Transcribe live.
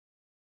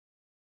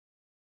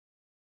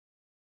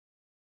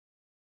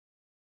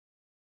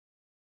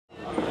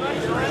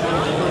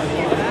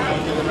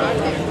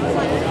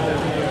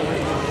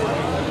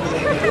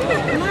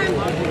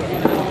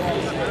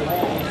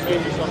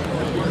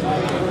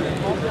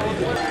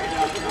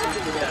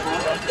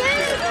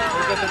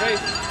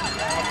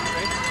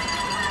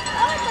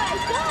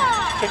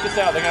check this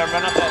out. They're gonna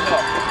run up that hill.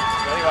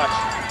 Ready? Watch.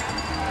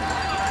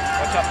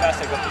 Watch how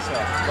fast they go up this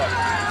hill. Look.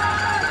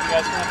 You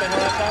guys run up that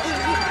hill that fast?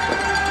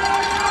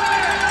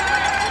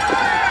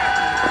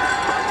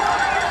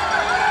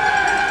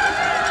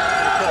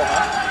 Pretty cool,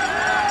 huh?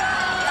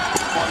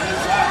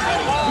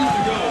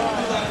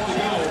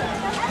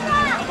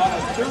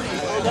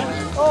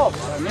 Oh,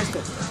 I missed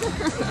it.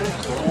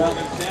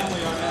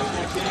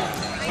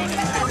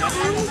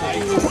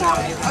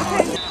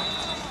 Okay.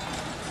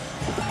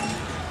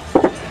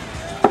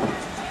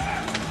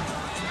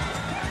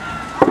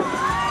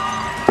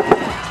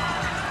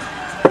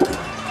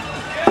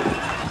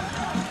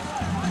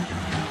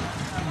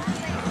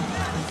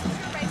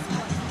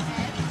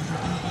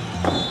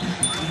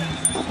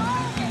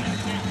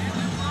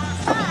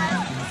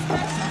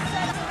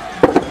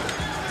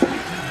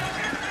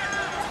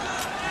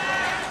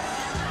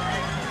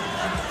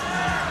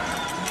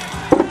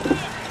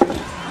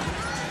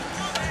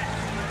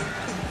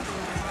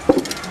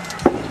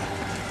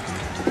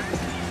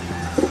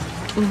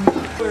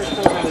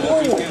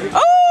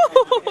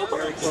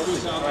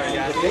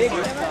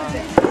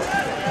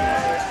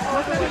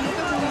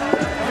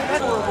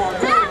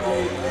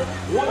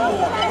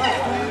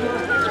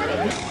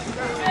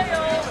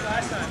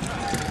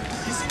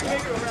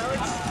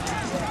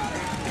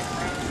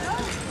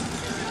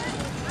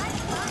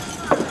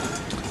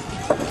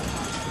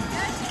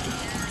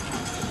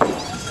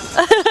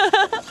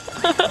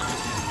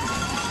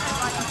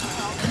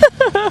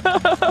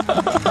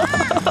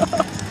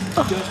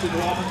 Justin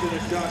Robinson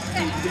and Josh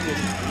Meade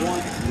finished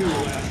 1-2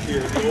 last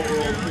year in the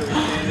overall series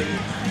standing,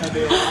 and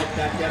they are right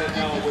back at it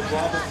now with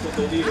Robinson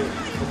the leader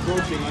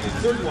approaching on his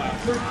third time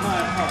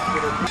up for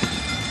their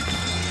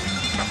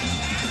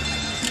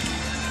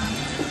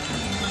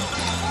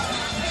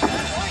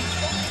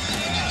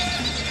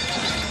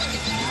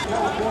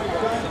California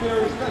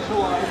Cranberry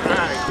Specialized.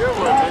 Alright, good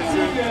one,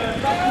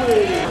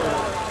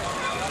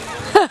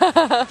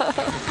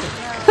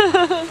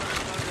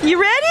 You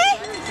ready?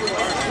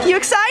 You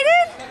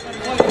excited?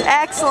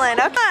 Excellent.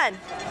 Come on.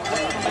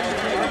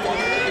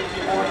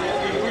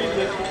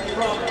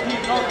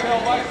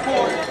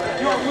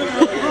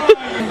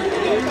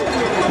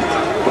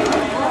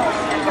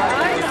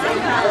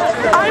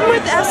 I'm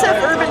with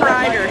SF Urban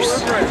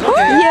Riders.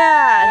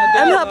 Yeah,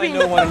 I'm helping.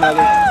 Know one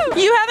another.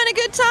 You having a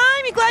good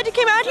time? You glad you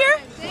came out here?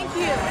 Thank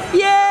you.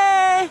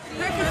 Yay!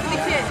 Breakfast for the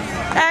kids.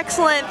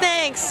 Excellent.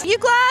 Thanks. You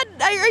glad?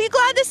 Are you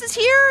glad this is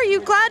here? Are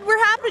you glad we're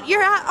happy?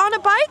 You're on a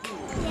bike?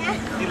 Yeah.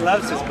 He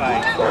loves his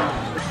bike.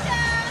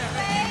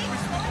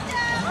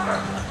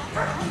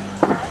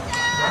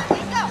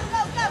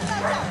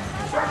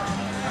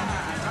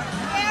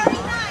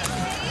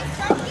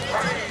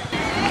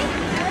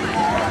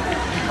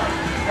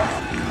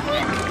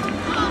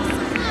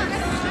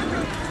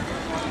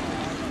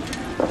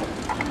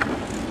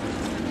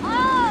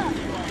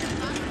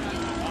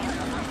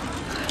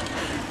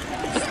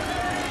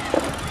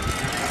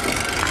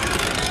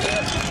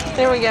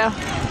 There we go.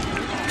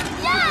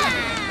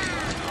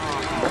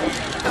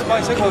 This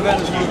bicycle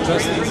event is one of the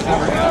best things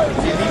ever happened.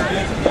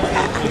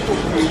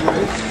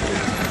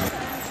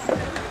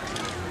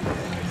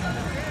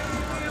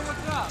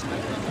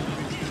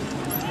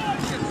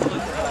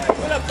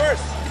 Put up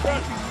first.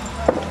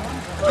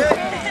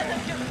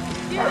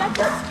 Dude, that's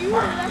a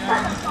scooter. That's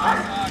not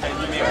a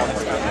You may want to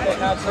stop.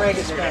 Now Craig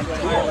is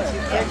scrambling.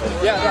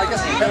 Yeah, I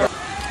guess.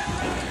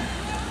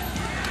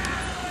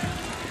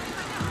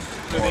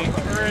 So they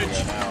encourage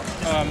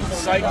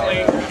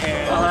cycling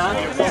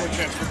and public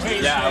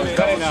transportation. Yeah, I was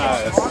going to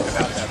ask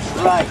about that.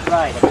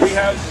 Right. But we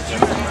have two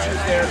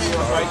teachers there who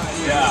are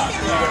biking. Yeah.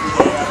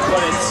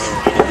 But it's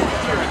here.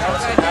 It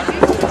helps.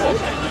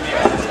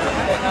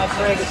 Now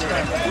Craig is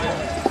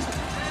scrambling.